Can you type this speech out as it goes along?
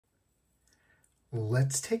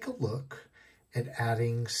let's take a look at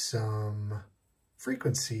adding some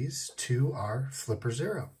frequencies to our Flipper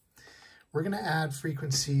Zero. We're going to add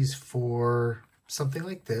frequencies for something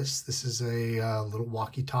like this. This is a little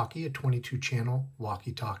walkie-talkie, a 22-channel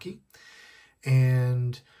walkie-talkie.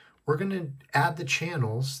 And we're going to add the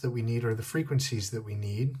channels that we need, or the frequencies that we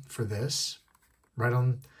need for this, right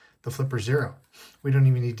on the Flipper Zero. We don't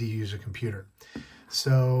even need to use a computer.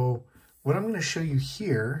 So what I'm going to show you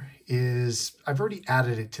here is I've already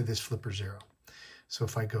added it to this Flipper Zero. So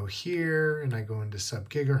if I go here and I go into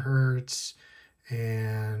Sub-GHz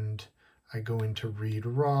and I go into read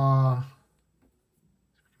raw,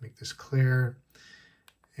 make this clear,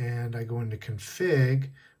 and I go into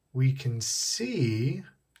config, we can see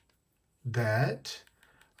that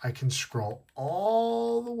I can scroll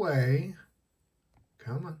all the way,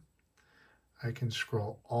 come on, I can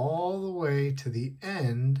scroll all the way to the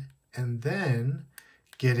end and then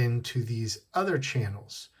get into these other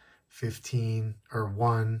channels, 15 or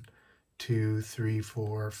 1, 2, 3,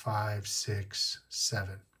 4, 5, 6,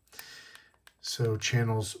 7. So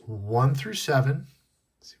channels 1 through 7,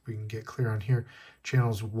 see if we can get clear on here,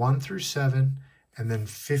 channels 1 through 7, and then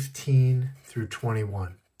 15 through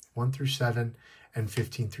 21. 1 through 7 and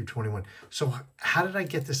 15 through 21. So how did I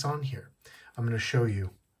get this on here? I'm going to show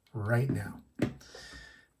you right now.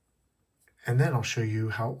 And then I'll show you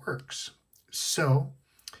how it works. So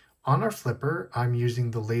on our Flipper, I'm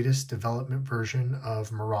using the latest development version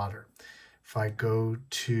of Marauder. If I go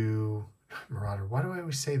to Marauder, why do I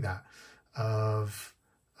always say that? Of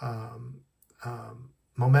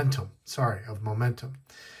Momentum, sorry, of Momentum.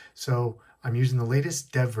 So I'm using the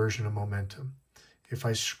latest dev version of Momentum. If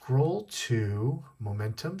I scroll to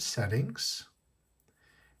Momentum Settings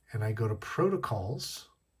and I go to Protocols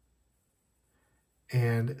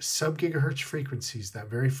and Sub-GHz frequencies, that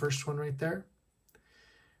very first one right there,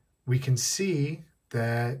 we can see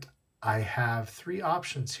that I have 3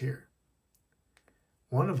 options here.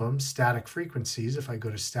 One of them, static frequencies. If I go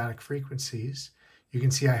to static frequencies, you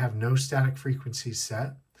can see I have no static frequencies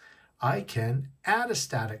set. I can add a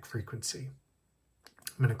static frequency.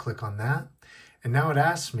 I'm going to click on that. And now it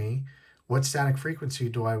asks me, what static frequency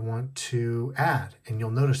do I want to add? And you'll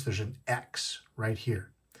notice there's an X right here.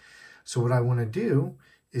 So what I want to do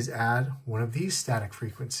is add one of these static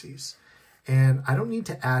frequencies. And I don't need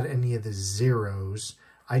to add any of the zeros.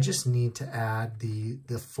 I just need to add the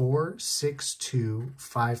 4, 6, 2,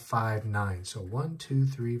 5, 5, 9. So 1, 2,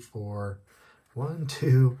 3, 4, 1,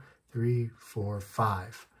 2, 3, 4,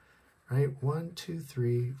 5. Right? 1, 2,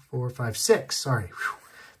 3, 4, 5, 6. Sorry. Whew.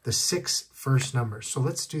 The 6 first numbers. So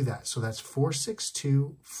let's do that. So that's 4, 6,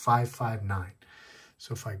 2, 5, 5, 9.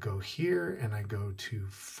 So if I go here and I go to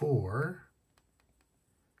 4,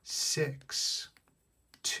 6,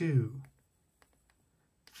 2,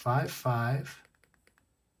 5, 5,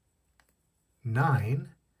 9,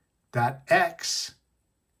 that X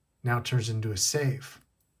now turns into a save.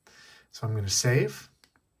 So I'm going to save,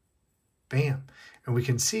 bam. And we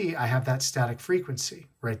can see I have that static frequency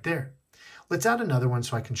right there. Let's add another one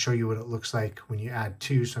so I can show you what it looks like when you add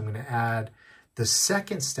 2. So I'm going to add the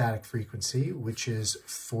second static frequency, which is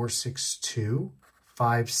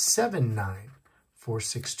 462,579.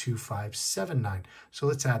 462,579. So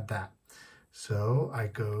let's add that. So I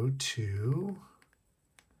go to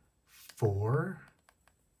 4,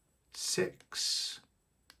 6,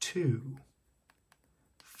 2,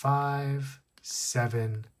 5,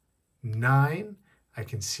 7, 9. I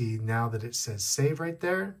can see now that it says save right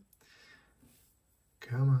there.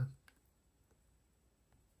 Come on.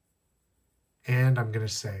 And I'm going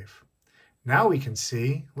to save. Now we can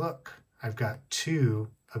see, look, I've got 2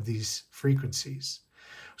 of these frequencies.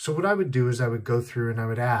 So what I would do is I would go through and I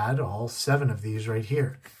would add all 7 of these right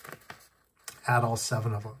here. Add all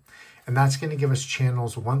 7 of them. And that's going to give us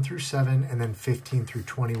channels 1 through 7 and then 15 through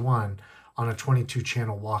 21 on a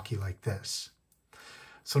 22-channel walkie like this.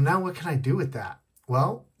 So now what can I do with that?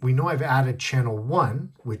 Well, we know I've added channel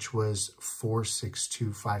 1, which was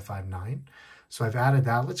 462,559. So I've added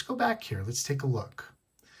that. Let's go back here. Let's take a look.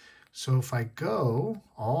 So if I go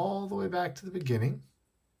all the way back to the beginning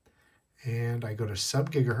and I go to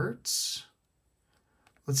Sub-GHz,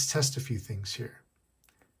 let's test a few things here.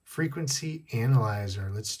 Frequency analyzer,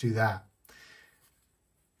 let's do that.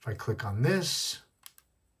 If I click on this,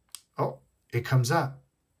 oh, it comes up.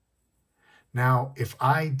 Now, if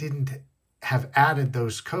I didn't have added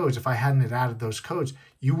those codes, if I hadn't added those codes,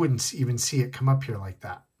 you wouldn't even see it come up here like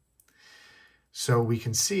that. So we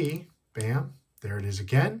can see, bam, there it is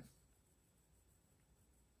again.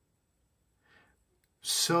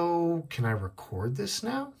 So can I record this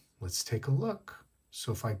now? Let's take a look.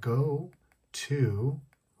 So if I go to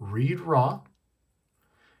read raw,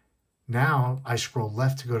 Now I scroll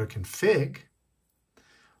left to go to config.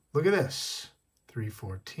 Look at this,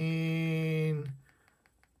 314.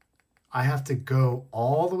 I have to go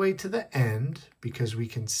all the way to the end because we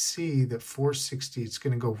can see that 460, it's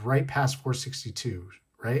going to go right past 462,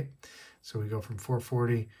 right? So we go from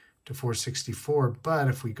 440 to 464, but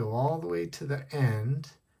if we go all the way to the end,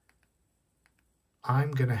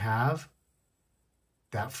 I'm going to have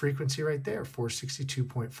that frequency right there,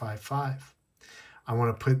 462.55. I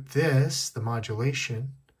want to put this, the modulation,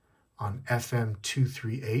 on FM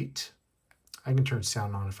 238. I can turn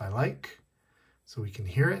sound on if I like, so we can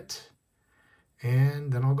hear it.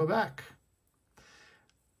 And then I'll go back.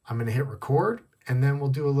 I'm going to hit record, and then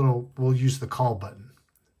we'll use the call button.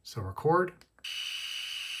 So record.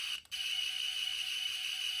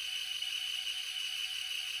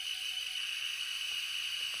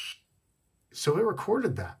 So it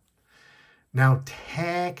recorded that. Now,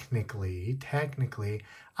 technically,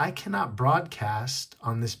 I cannot broadcast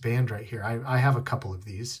on this band right here. I have a couple of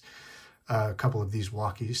these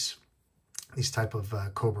walkies, these type of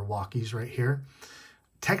Cobra walkies right here.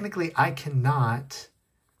 Technically, I cannot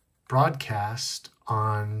broadcast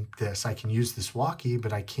on this. I can use this walkie,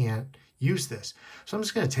 but I can't use this. So I'm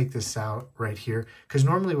just going to take this out right here, because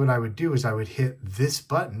normally what I would do is I would hit this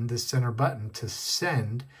button, this center button, to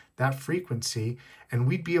send that frequency, and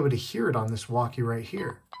we'd be able to hear it on this walkie right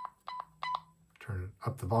here. Turn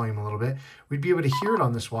up the volume a little bit. We'd be able to hear it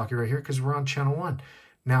on this walkie right here because we're on channel 1.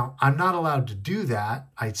 Now, I'm not allowed to do that.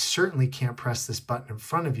 I certainly can't press this button in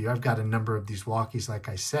front of you. I've got a number of these walkies, like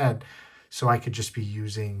I said, so I could just be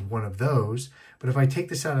using one of those. But if I take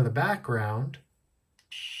this out of the background,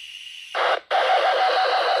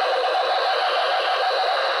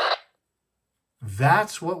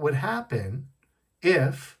 that's what would happen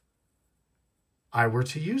if I were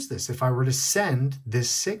to use this, if I were to send this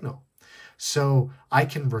signal. So I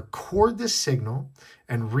can record this signal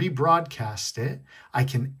and rebroadcast it. I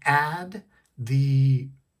can add the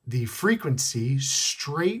frequency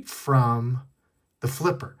straight from the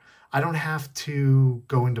flipper. I don't have to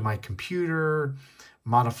go into my computer,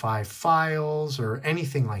 modify files, or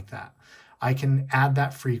anything like that. I can add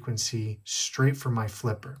that frequency straight from my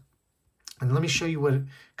flipper. And let me show you what it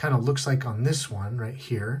kind of looks like on this one right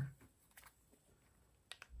here.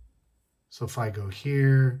 So if I go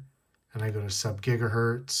here, and I go to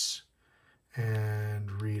Sub-GHz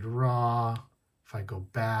and read raw, if I go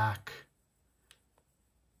back,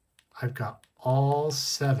 I've got all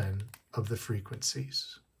 7 of the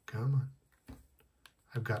frequencies. Come on.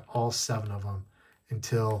 I've got all 7 of them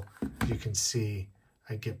until you can see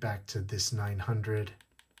I get back to this 900.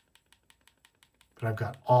 But I've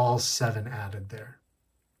got all 7 added there.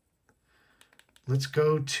 Let's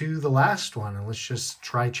go to the last one, and let's just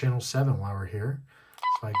try channel 7 while we're here.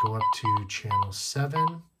 So I go up to channel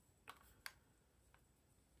 7.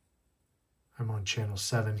 I'm on channel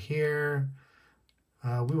 7 here.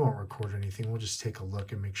 We won't record anything. We'll just take a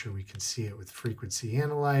look and make sure we can see it with frequency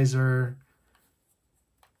analyzer.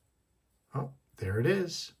 Oh, there it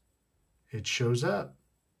is. It shows up,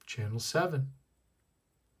 channel 7.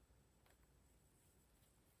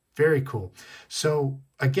 Very cool. So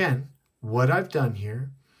again, what I've done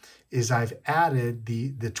here is I've added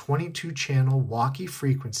the 22 channel walkie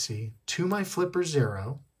frequency to my Flipper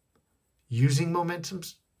Zero using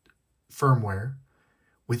Momentum's firmware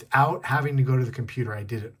without having to go to the computer. I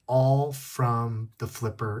did it all from the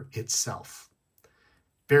Flipper itself.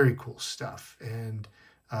 Very cool stuff, and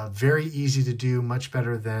very easy to do, much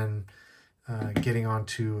better than getting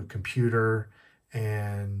onto a computer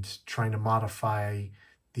and trying to modify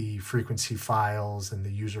the frequency files and the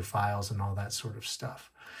user files and all that sort of stuff.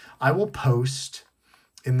 I will post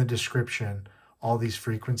in the description all these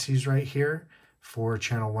frequencies right here for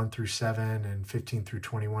channel 1 through 7 and 15 through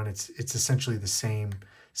 21. It's essentially the same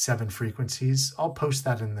 7 frequencies. I'll post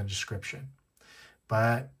that in the description.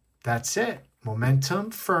 But that's it.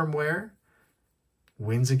 Momentum firmware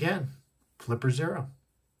wins again. Flipper Zero.